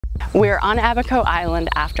We're on Abaco Island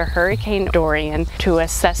after Hurricane Dorian to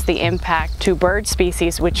assess the impact to bird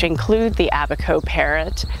species, which include the Abaco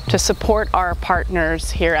parrot, to support our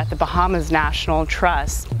partners here at the Bahamas National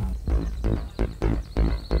Trust.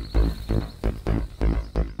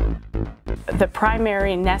 The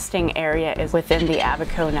primary nesting area is within the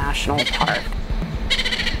Abaco National Park.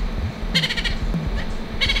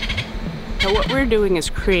 So what we're doing is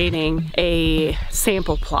creating a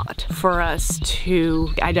sample plot for us to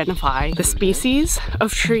identify the species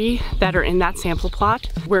of tree that are in that sample plot.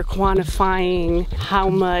 We're quantifying how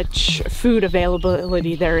much food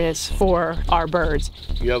availability there is for our birds.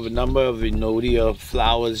 You have a number of Enodia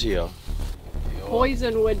flowers here.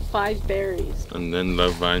 Poisonwood 5 berries. And then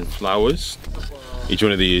love vine flowers. Each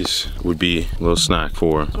one of these would be a little snack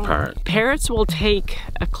for a parrot. Parrots will take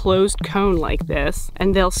a closed cone like this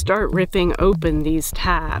and they'll start ripping open these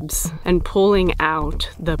tabs and pulling out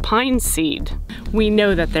the pine seed. We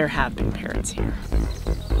know that there have been parrots here.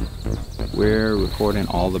 We're recording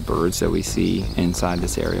all the birds that we see inside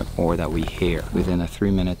this area or that we hear within a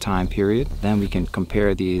 3-minute time period. Then we can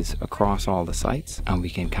compare these across all the sites and we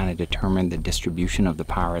can kind of determine the distribution of the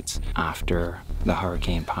parrots after the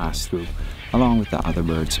hurricane passed through, along with the other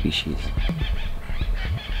bird species.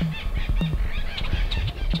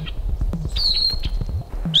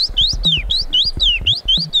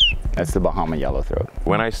 That's the Bahama yellowthroat.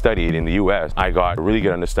 When I studied in the US, I got a really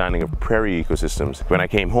good understanding of prairie ecosystems. When I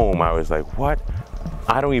came home, I was like, what?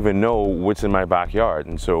 I don't even know what's in my backyard.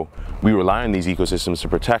 And so we rely on these ecosystems to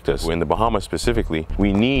protect us. In the Bahamas specifically,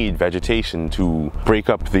 we need vegetation to break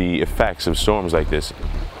up the effects of storms like this.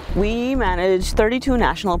 We manage 32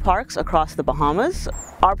 national parks across the Bahamas.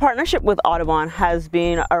 Our partnership with Audubon has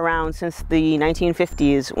been around since the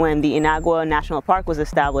 1950s when the Inagua National Park was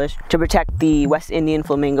established to protect the West Indian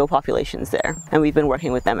flamingo populations there. And we've been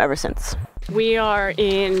working with them ever since. We are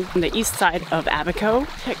in the east side of Abaco.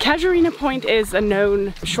 Casuarina Point is a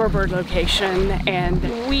known shorebird location,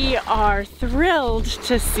 and we are thrilled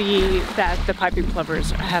to see that the piping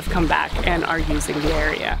plovers have come back and are using the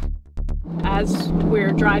area. As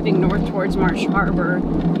we're driving north towards Marsh Harbor,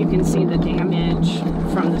 you can see the damage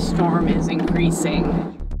from the storm is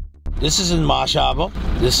increasing. This is in Marsh Harbor.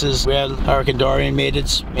 This is where Hurricane Dorian made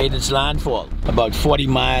its landfall, about 40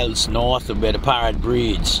 miles north of where the parrot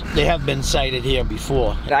breeds. They have been sighted here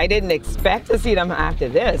before. I didn't expect to see them after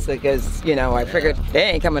this because, you know, I figured they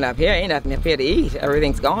ain't coming up here, ain't nothing up here to eat.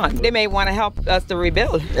 Everything's gone. They may want to help us to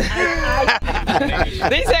rebuild.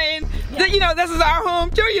 They saying, you know, this is our home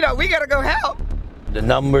too, you know, we gotta go help. The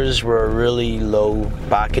numbers were really low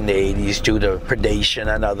back in the 80s due to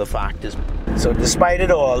predation and other factors. So despite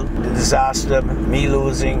it all, the disaster, me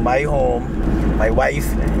losing my home, my wife,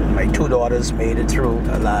 and my 2 daughters made it through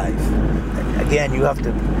alive. And again, you have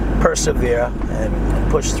to persevere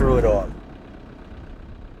and push through it all.